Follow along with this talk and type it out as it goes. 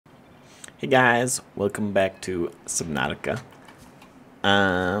Hey guys, welcome back to Subnautica.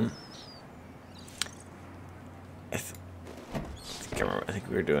 I think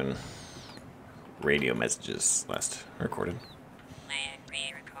we were doing radio messages last recorded.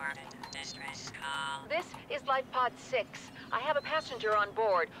 This is LifePod 6. I have a passenger on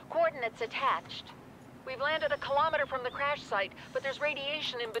board. Coordinates attached. We've landed a kilometer from the crash site, but there's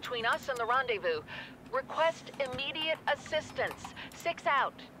radiation in between us and the rendezvous. Request immediate assistance. 6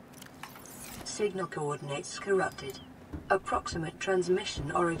 out. Signal coordinates corrupted. Approximate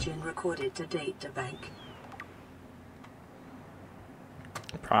transmission origin recorded to data bank.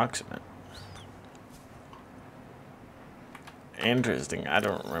 Approximate. Interesting, I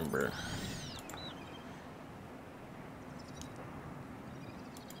don't remember.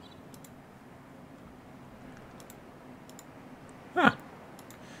 Huh.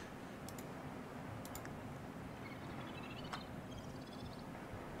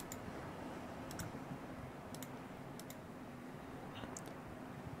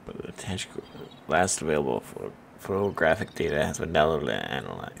 But the attached last available photographic data has been downloaded and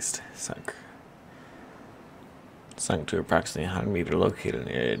analyzed. Sunk to approximately 100 meters, located in an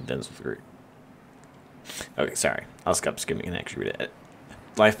area dense with root. Okay, sorry. I'll stop skimming and actually read it.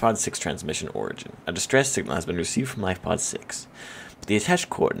 LifePod 6 transmission origin. A distress signal has been received from LifePod 6, but the attached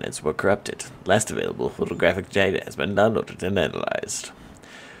coordinates were corrupted. Last available photographic data has been downloaded and analyzed.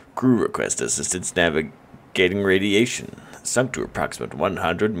 Crew request assistance navigating radiation. Sunk to approximate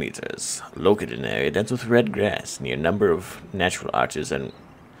 100 meters. Located in an area dense with red grass near a number of natural arches and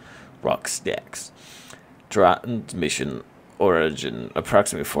rock stacks. Transmission origin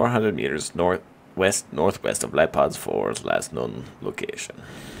approximately 400 meters northwest of LifePod 4's last known location.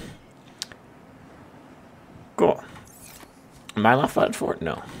 Cool. Am I LifePod 4?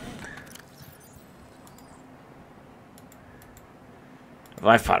 No.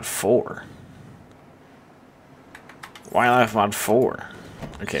 LifePod 4? Why LifePod 4?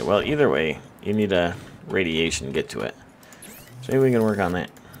 Okay, well, either way, you need a radiation to get to it. So maybe we can work on that.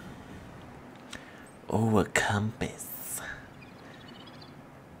 Oh, a compass.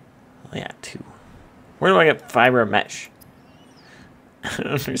 Oh, yeah, 2. Where do I get fiber mesh? I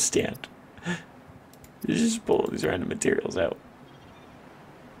don't understand. You just pull these random materials out.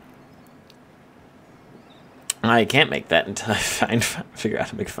 I can't make that until I figure out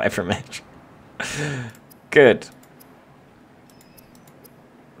how to make fiber mesh. Good.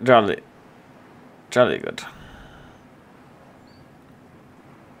 Jolly good.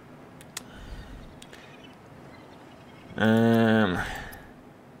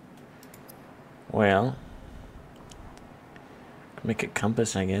 Well, make a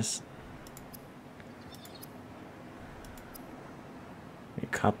compass, I guess.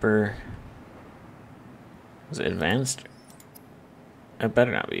 Copper. Is it advanced? It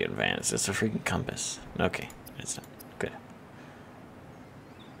better not be advanced. It's a freaking compass. Okay, it's not good.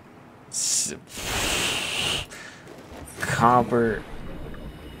 Copper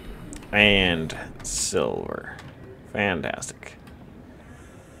and silver. Fantastic.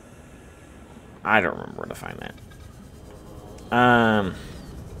 I don't remember where to find that.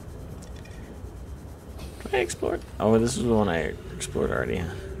 Did I explore it? Oh, this is the one I explored already.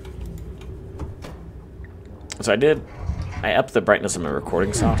 Huh? So I upped the brightness of my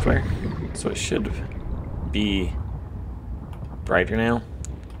recording software, so it should be brighter now.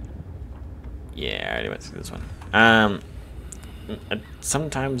 Yeah, I already went through this one. It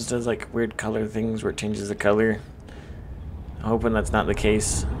sometimes does like weird color things where it changes the color. I'm hoping that's not the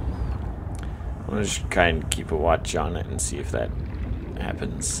case. I'm gonna just try and keep a watch on it and see if that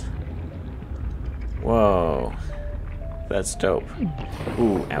happens. Whoa. That's dope.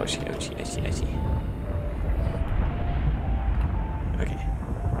 Ooh, ouchie, ouchie, ouchie, ouchie. Okay.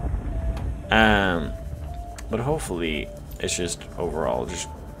 But hopefully it's just overall just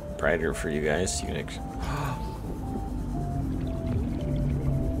brighter for you guys. You can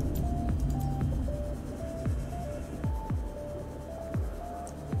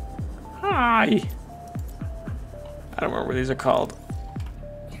Hi. I don't remember what these are called.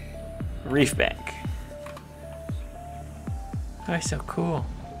 Reefback. Oh, so cool.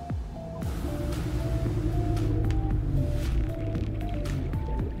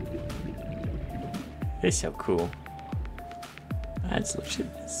 It's so cool. That's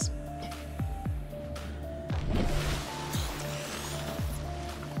luxurious.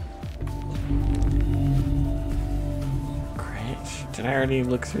 Crash. Did I already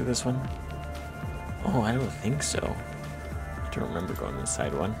look through this one? Oh, I don't think so. I don't remember going to the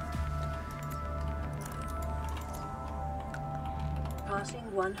side one.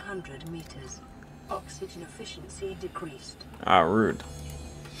 Passing 100 meters. Oxygen efficiency decreased. Ah, rude.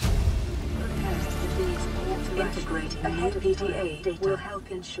 Integrating new PDA data will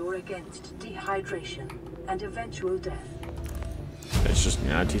help ensure against dehydration and eventual death. It's just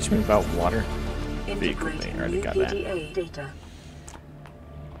now teaching me about water. Vehicle bay, I Integrating already new got that. PDA data.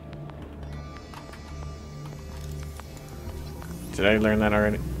 Did I learn that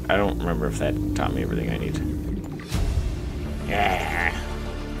already? I don't remember if that taught me everything I need. Yeah.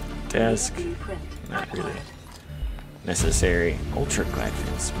 Desk. Not really necessary. Ultra glide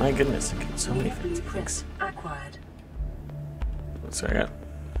fence. My goodness, I get so many fancy things. Acquired. So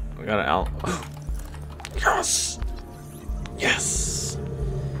we got an out. Yes! Yes!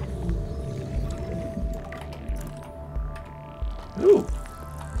 Ooh!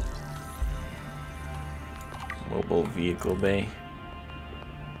 Mobile vehicle bay.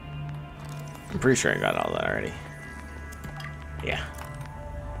 I'm pretty sure I got all that already. Yeah.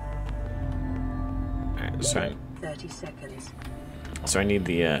 Alright, so 30 seconds. I need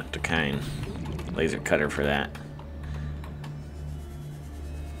the kind laser cutter for that.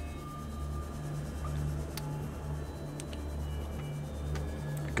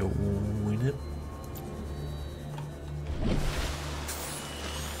 Going up.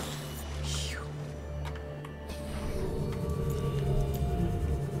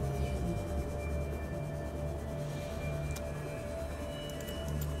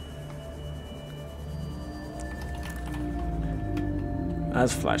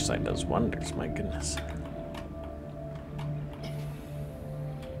 This flashlight does wonders, my goodness.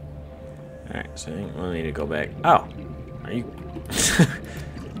 Alright, so I think we'll need to go back. Oh! Are you...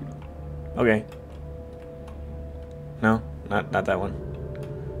 Okay. No, not that one.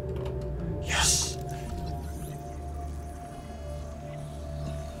 Yes!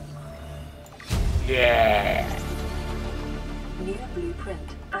 Yeah! New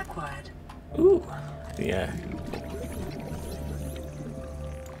blueprint acquired. Ooh, yeah.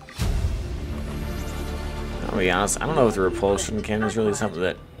 I'll be honest, I don't know if the repulsion cannon is really something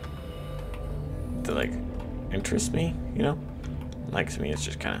that like interests me, you know? Like, to me it's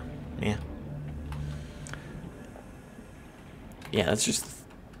just kinda, yeah. Yeah, that's just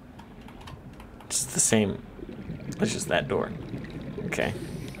the same. It's just that door. Okay.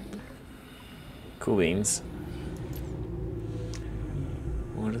 Cool beans.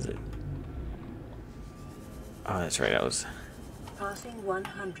 What is it? Oh, that's right, I was... Passing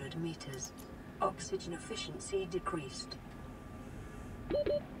 100 meters. Oxygen efficiency decreased.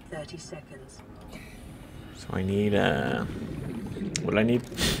 30 seconds. So I need, what do I need?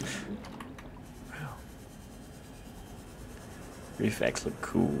 Wow. Reefbacks look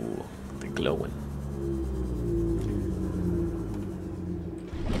cool. They're glowing.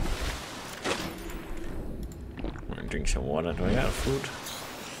 I'm gonna drink some water. Do I got food?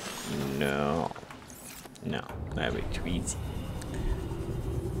 No. No, that'd be too easy.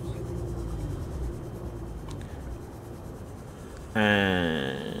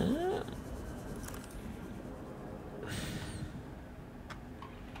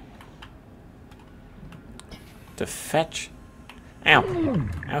 To fetch. Ow.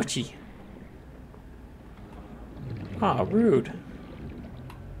 Ouchie. Aw, rude.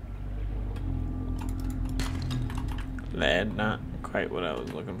 Lead, not quite what I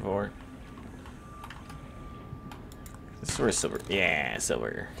was looking for. This is silver. Yeah,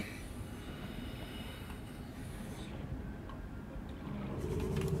 silver.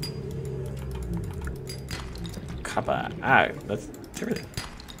 Copper. Ah, that's everything.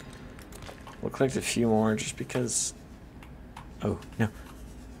 We'll collect a few more just because. Oh, no.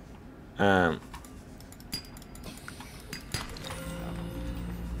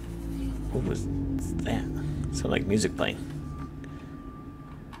 What was that? Sounded like music playing.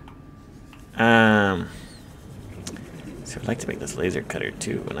 So I'd like to make this laser cutter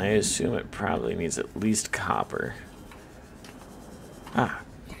too, and I assume it probably needs at least copper. Ah.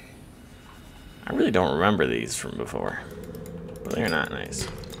 I really don't remember these from before, but they're not nice.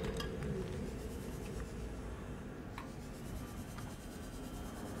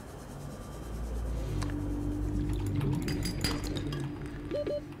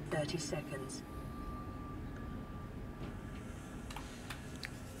 Seconds.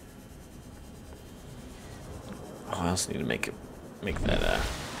 Oh, I also need to make that,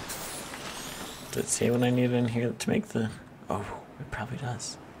 does it say what I need in here to make the, oh, it probably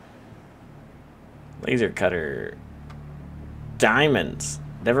does. Laser cutter. Diamonds.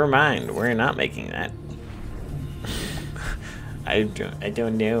 Never mind, we're not making that. I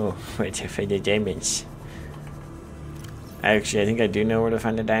don't know where to find the diamonds. Actually, I think I do know where to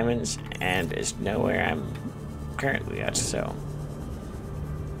find the diamonds, and it's nowhere I'm currently at, so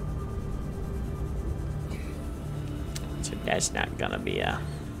that's not gonna be a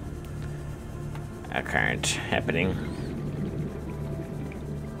occurred happening.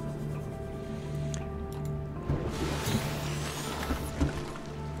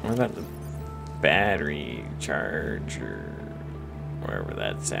 What about the battery charger? Wherever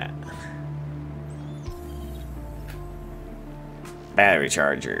that's at. Battery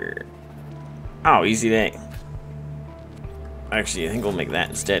charger. Oh, easy day. Actually, I think we'll make that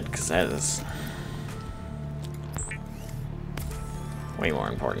instead, because that is way more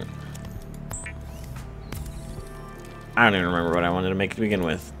important. I don't even remember what I wanted to make to begin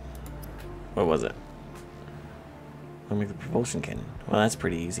with. What was it? I'll make the propulsion cannon. Well, that's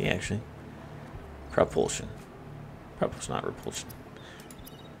pretty easy, actually. Propulsion. Propulsion, not repulsion.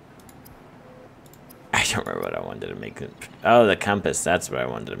 I don't remember what I wanted to make. Oh, the compass. That's what I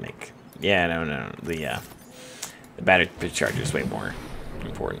wanted to make. Yeah, no. The battery charger is way more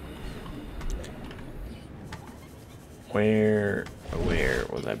important. Where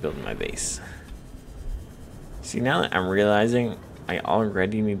was I building my base? See, now that I'm realizing I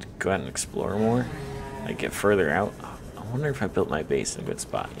already need to go out and explore more, like get further out. I wonder if I built my base in a good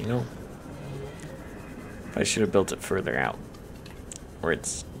spot, you know? If I should have built it further out, where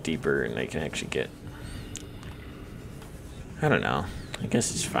it's deeper and I can actually get... I don't know. I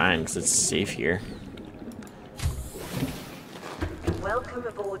guess it's fine because it's safe here. Welcome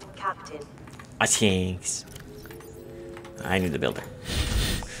aboard, Captain. Ah, thanks. I need the builder.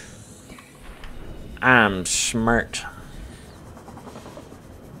 I'm smart.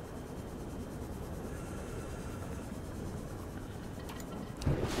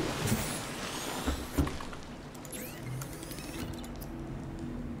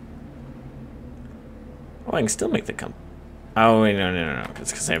 Oh, I can still make the comp. Oh, wait, no.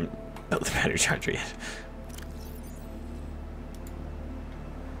 It's because I haven't built the battery charger yet.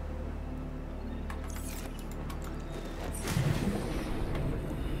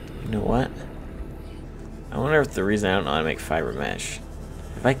 You know what? I wonder if the reason I don't know how to make fiber mesh.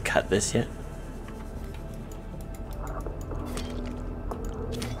 Have I cut this yet?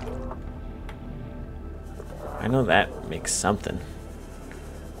 I know that makes something.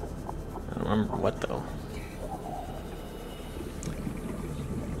 I don't remember what though.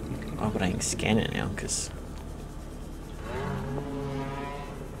 Oh, but I can scan it now, because...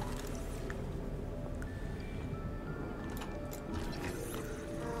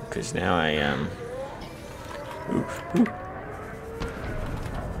 Because now I, Ooh.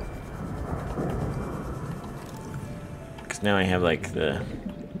 Because now I have, like, the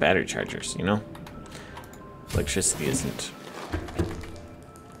battery chargers, you know? Electricity isn't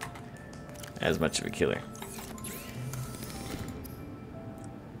as much of a killer.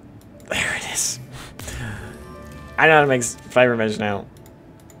 There it is. I know how to make fiber mesh now.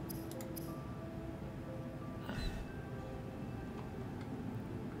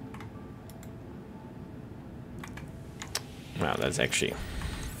 Wow, that's actually...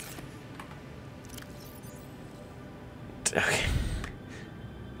 Okay.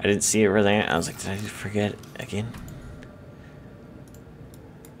 I didn't see it really. I was like, did I forget again?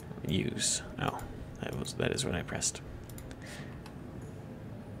 Use. Oh, that is what I pressed.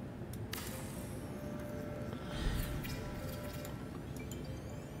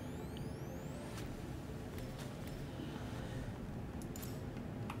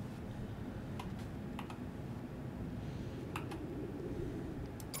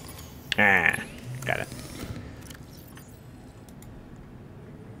 Ah, got it.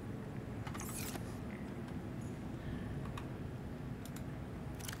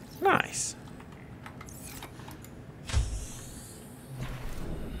 Nice.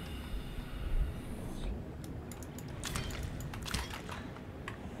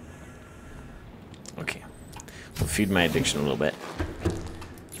 Okay. We'll feed my addiction a little bit.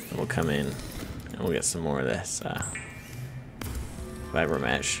 And we'll come in and we'll get some more of this fiber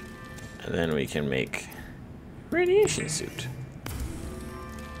mesh. And then we can make radiation suit.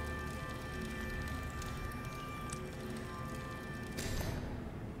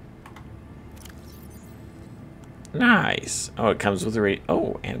 Nice. Oh, it comes with a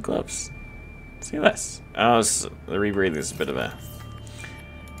oh, and gloves. See this? Oh, so the rebreather is a bit of a...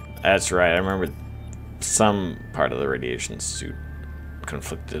 That's right. I remember some part of the radiation suit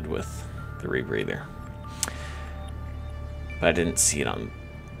conflicted with the rebreather, but I didn't see it on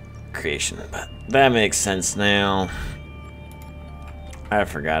creation. But that makes sense now. I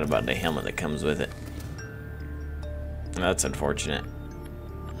forgot about the helmet that comes with it. That's unfortunate.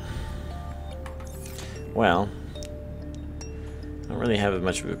 Well, I don't really have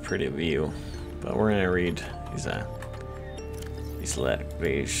much of a pretty view, but we're gonna read these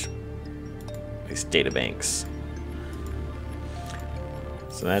data banks.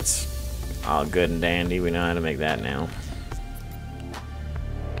 So that's All good and dandy. We know how to make that now.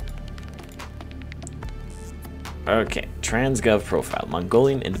 Okay, Transgov profile.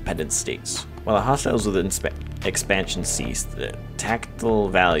 Mongolian independent states. While the hostiles with expansion ceased, the tactile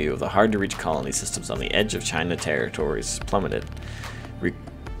value of the hard-to-reach colony systems on the edge of China territories plummeted.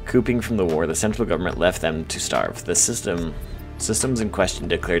 Recouping from the war, the central government left them to starve. The systems in question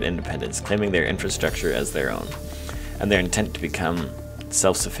declared independence, claiming their infrastructure as their own, and their intent to become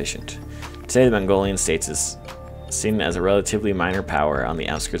self-sufficient. Today, the Mongolian state is seen as a relatively minor power on the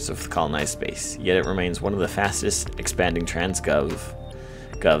outskirts of colonized space, yet it remains one of the fastest expanding transgovs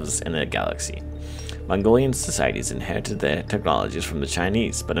in the galaxy. Mongolian societies inherited their technologies from the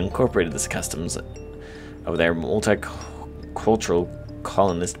Chinese, but incorporated the customs of their multicultural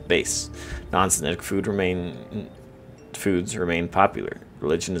colonist base. Non-synthetic foods remain popular.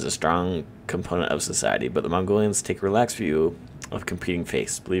 Religion is a strong component of society, but the Mongolians take a relaxed view of competing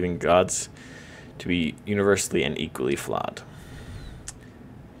faiths, believing gods to be universally and equally flawed.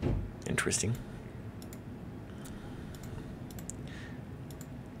 Interesting.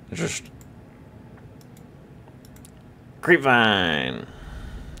 Just Creepvine.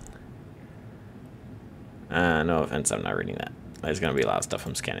 No offense, I'm not reading that. There's gonna be a lot of stuff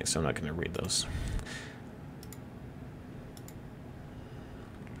I'm scanning, so I'm not gonna read those.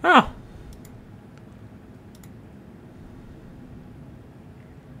 Oh.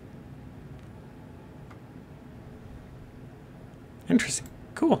 Interesting.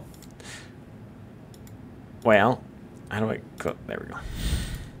 Cool. Well, how do I go? There we go.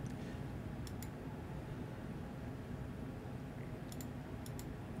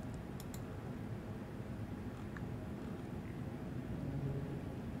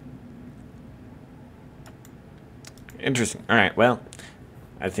 Interesting. All right. Well,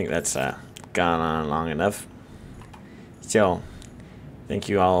 I think that's gone on long enough. So, thank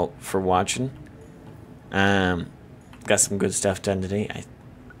you all for watching. Got some good stuff done today.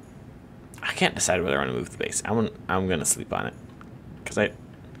 I can't decide whether I want to move the base. I'm gonna sleep on it, because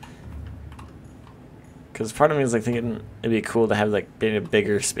part of me is like thinking it'd be cool to have like a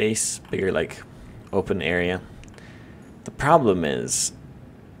bigger space, bigger like open area. The problem is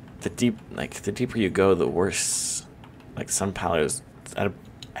the deeper you go, the worse. Like sun panels, I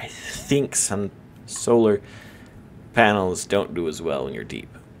think some solar panels don't do as well when you're deep.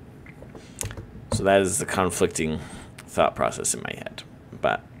 So that is the conflicting thought process in my head.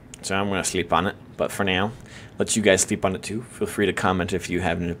 But so I'm gonna sleep on it. But for now, let you guys sleep on it too. Feel free to comment if you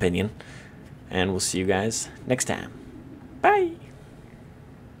have an opinion, and we'll see you guys next time. Bye.